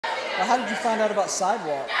Well, how did you find out about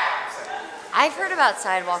Sidewalk? I've heard about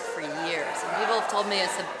Sidewalk for years, and people have told me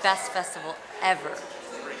it's the best festival ever.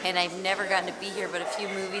 And I've never gotten to be here, but a few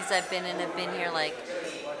movies I've been in have been here, like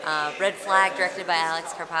Red Flag, directed by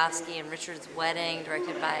Alex Karpovsky, and Richard's Wedding,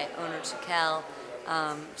 directed by Oner Tukel.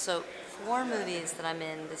 So 4 movies that I'm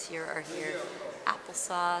in this year are here.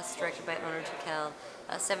 Applesauce, directed by Oner Tukel.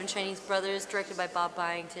 Seven Chinese Brothers, directed by Bob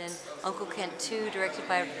Byington. Uncle Kent 2, directed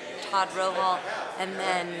by Todd Rohal. And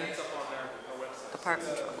then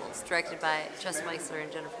Apartment Troubles, directed by Chess Meisler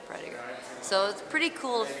and Jennifer Prediger. So it's pretty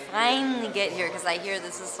cool to finally get here, because I hear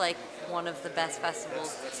this is like one of the best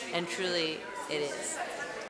festivals, and truly it is.